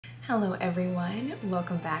Hello everyone,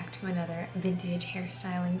 welcome back to another vintage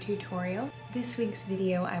hairstyling tutorial. This week's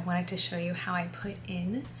video I wanted to show you how I put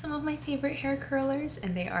in some of my favorite hair curlers,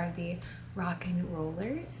 and they are the Rockin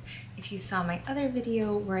Rollers. If you saw my other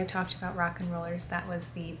video where I talked about Rockin Rollers, that was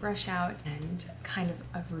the brush out and kind of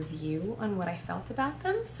a review on what I felt about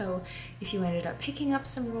them. So if you ended up picking up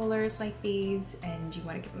some rollers like these and you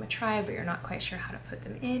want to give them a try but you're not quite sure how to put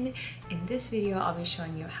them in this video I'll be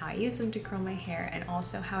showing you how I use them to curl my hair and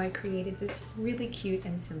also how I created this really cute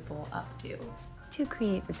and simple updo. To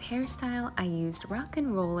create this hairstyle, I used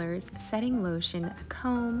Rockin Rollers, setting lotion, a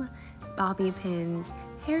comb, bobby pins,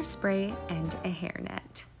 hairspray, and a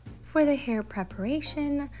hairnet. For the hair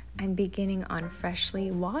preparation, I'm beginning on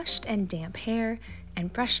freshly washed and damp hair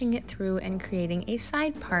and brushing it through and creating a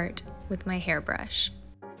side part with my hairbrush.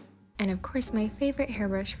 And of course, my favorite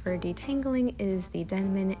hairbrush for detangling is the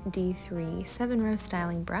Denman D3 7-row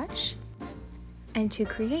styling brush. And to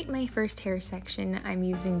create my first hair section, I'm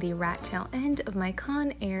using the rat tail end of my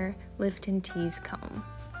Conair Lift and Tease comb.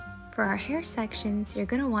 For our hair sections, you're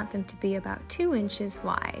going to want them to be about 2 inches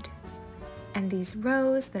wide. And these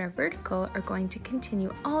rows that are vertical are going to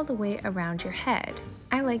continue all the way around your head.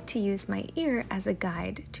 I like to use my ear as a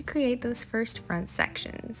guide to create those first front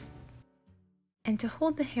sections. And to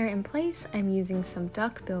hold the hair in place, I'm using some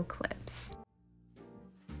Duckbill Clips.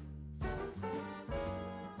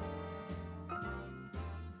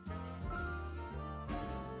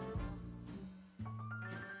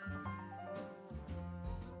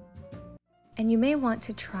 And you may want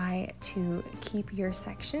to try to keep your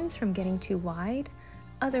sections from getting too wide,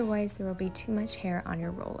 otherwise there will be too much hair on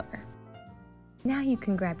your roller. Now you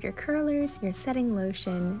can grab your curlers, your setting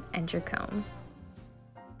lotion, and your comb.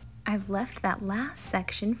 I've left that last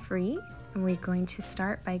section free, and we're going to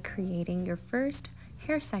start by creating your first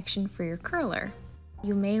hair section for your curler.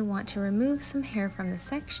 You may want to remove some hair from the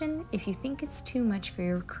section if you think it's too much for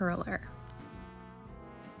your curler.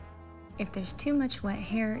 If there's too much wet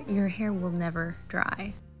hair, your hair will never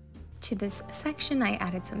dry. To this section, I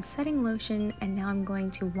added some setting lotion, and now I'm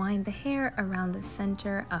going to wind the hair around the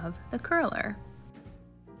center of the curler.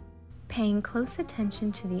 Paying close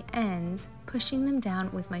attention to the ends, pushing them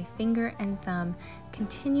down with my finger and thumb,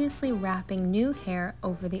 continuously wrapping new hair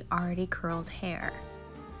over the already curled hair.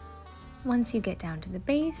 Once you get down to the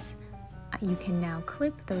base, you can now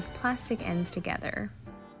clip those plastic ends together.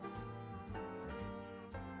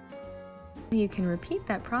 You can repeat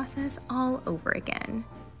that process all over again.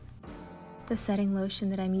 The setting lotion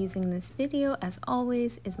that I'm using in this video, as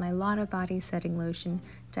always, is my Lotta Body setting lotion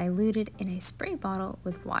diluted in a spray bottle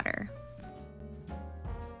with water.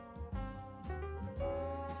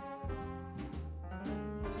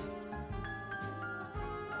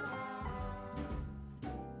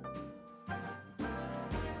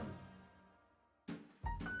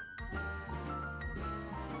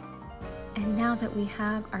 And now that we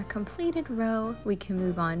have our completed row, we can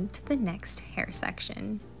move on to the next hair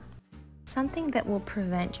section. Something that will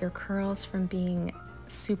prevent your curls from being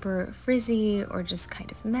super frizzy or just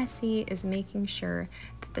kind of messy is making sure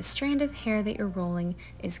that the strand of hair that you're rolling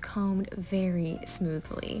is combed very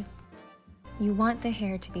smoothly. You want the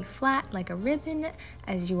hair to be flat like a ribbon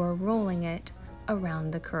as you are rolling it around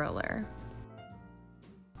the curler.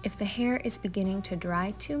 If the hair is beginning to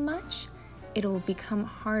dry too much, it will become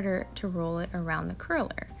harder to roll it around the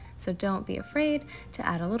curler. So don't be afraid to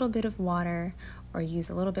add a little bit of water or use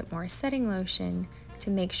a little bit more setting lotion to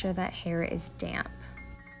make sure that hair is damp.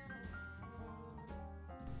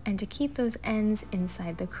 And to keep those ends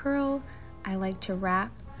inside the curl, I like to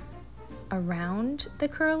wrap around the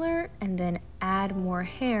curler and then add more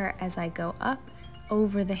hair as I go up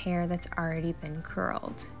over the hair that's already been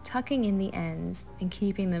curled, tucking in the ends and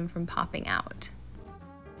keeping them from popping out.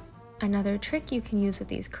 Another trick you can use with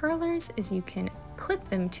these curlers is you can clip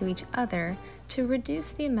them to each other to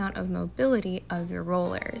reduce the amount of mobility of your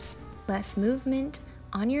rollers. Less movement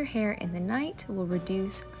on your hair in the night will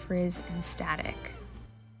reduce frizz and static.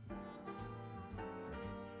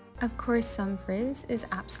 Of course, some frizz is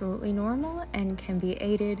absolutely normal and can be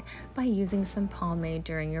aided by using some pomade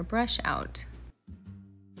during your brush out.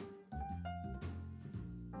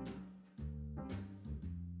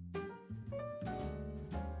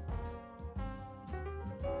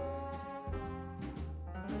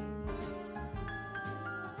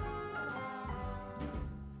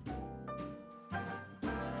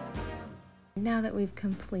 Now that we've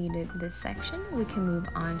completed this section, we can move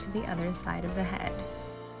on to the other side of the head.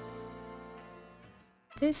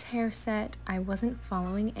 This hair set, I wasn't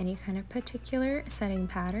following any kind of particular setting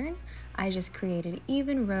pattern. I just created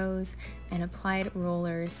even rows and applied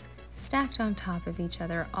rollers stacked on top of each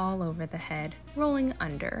other all over the head, rolling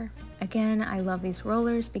under. Again, I love these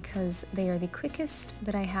rollers because they are the quickest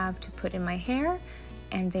that I have to put in my hair,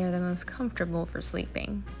 and they're the most comfortable for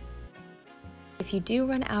sleeping. If you do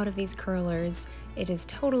run out of these curlers, it is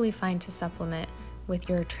totally fine to supplement with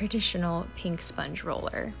your traditional pink sponge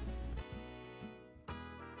roller.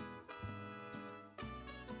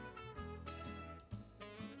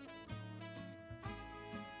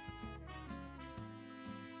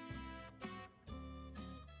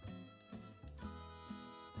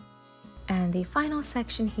 And the final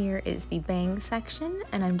section here is the bang section,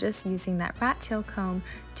 and I'm just using that rat tail comb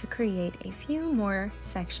to create a few more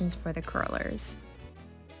sections for the curlers.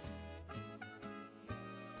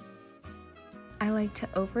 I like to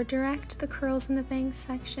over direct the curls in the bang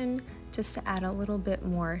section just to add a little bit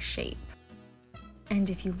more shape. And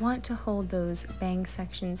if you want to hold those bang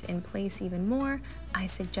sections in place even more, I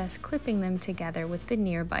suggest clipping them together with the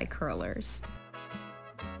nearby curlers.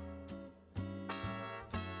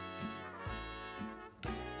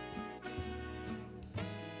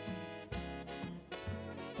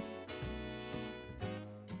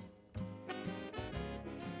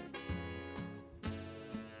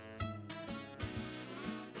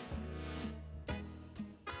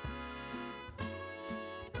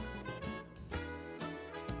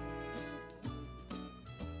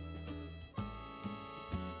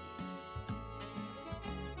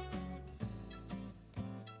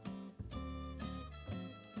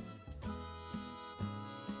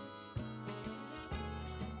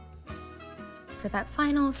 For that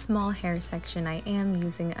final small hair section, I am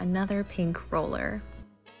using another pink roller.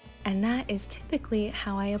 And that is typically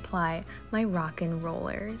how I apply my Rockin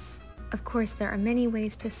Rollers. Of course, there are many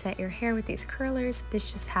ways to set your hair with these curlers.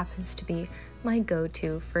 This just happens to be my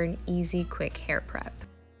go-to for an easy, quick hair prep.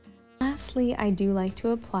 Lastly, I do like to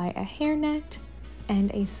apply a hairnet and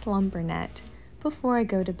a slumber net before I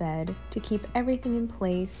go to bed to keep everything in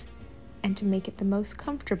place and to make it the most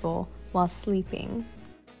comfortable while sleeping.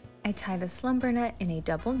 I tie the slumber net in a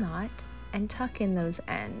double knot and tuck in those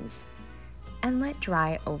ends and let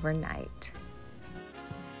dry overnight.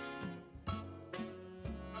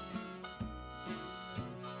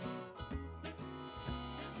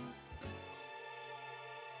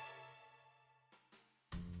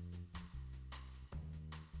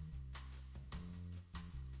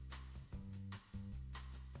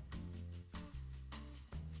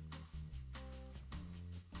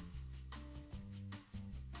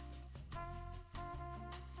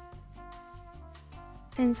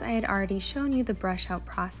 Since I had already shown you the brush out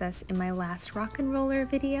process in my last Rockin Roller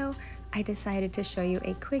video, I decided to show you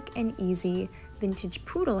a quick and easy vintage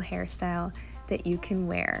poodle hairstyle that you can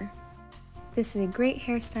wear. This is a great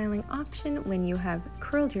hairstyling option when you have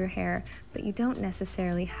curled your hair, but you don't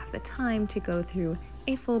necessarily have the time to go through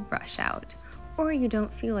a full brush out, or you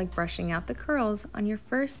don't feel like brushing out the curls on your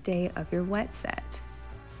first day of your wet set.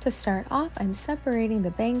 To start off, I'm separating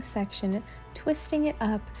the bang section, twisting it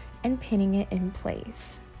up, and pinning it in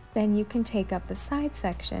place. Then you can take up the side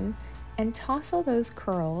section and tousle those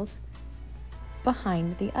curls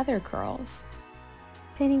behind the other curls,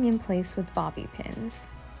 pinning in place with bobby pins.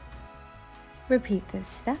 Repeat this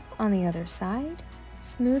step on the other side,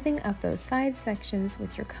 smoothing up those side sections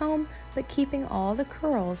with your comb, but keeping all the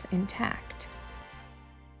curls intact.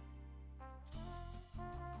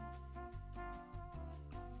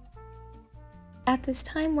 At this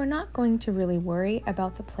time, we're not going to really worry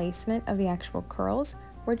about the placement of the actual curls.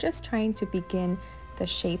 We're just trying to begin the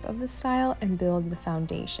shape of the style and build the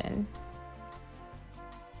foundation.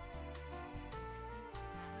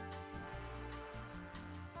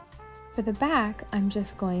 For the back, I'm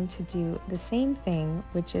just going to do the same thing,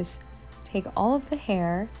 which is take all of the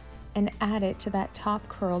hair and add it to that top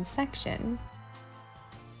curled section.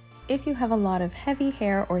 If you have a lot of heavy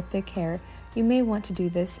hair or thick hair, you may want to do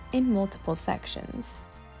this in multiple sections.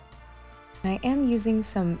 I am using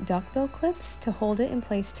some duckbill clips to hold it in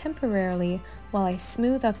place temporarily while I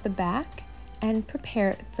smooth up the back and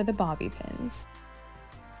prepare for the bobby pins.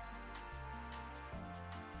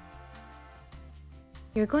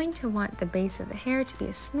 You're going to want the base of the hair to be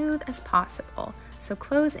as smooth as possible, so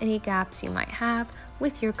close any gaps you might have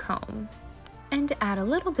with your comb. And add a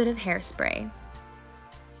little bit of hairspray.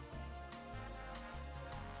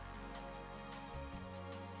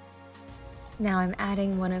 Now I'm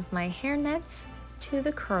adding one of my hair nets to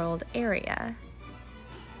the curled area.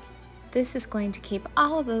 This is going to keep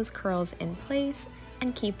all of those curls in place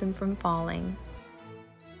and keep them from falling.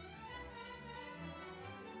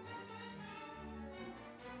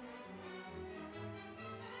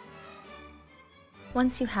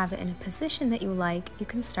 Once you have it in a position that you like, you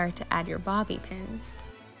can start to add your bobby pins.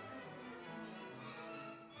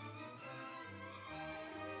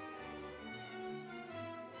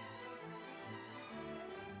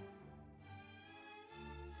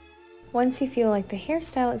 Once you feel like the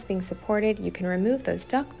hairstyle is being supported, you can remove those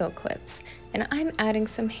duckbill clips, and I'm adding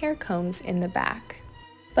some hair combs in the back.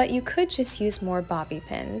 But you could just use more bobby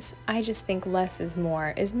pins. I just think less is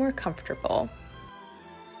more comfortable.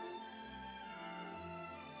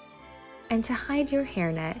 And to hide your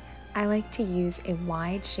hairnet, I like to use a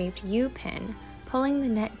wide-shaped U-pin, pulling the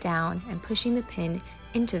net down and pushing the pin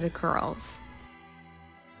into the curls.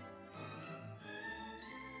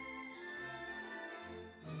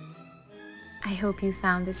 I hope you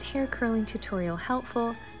found this hair curling tutorial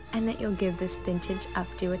helpful and that you'll give this vintage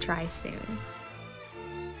updo a try soon.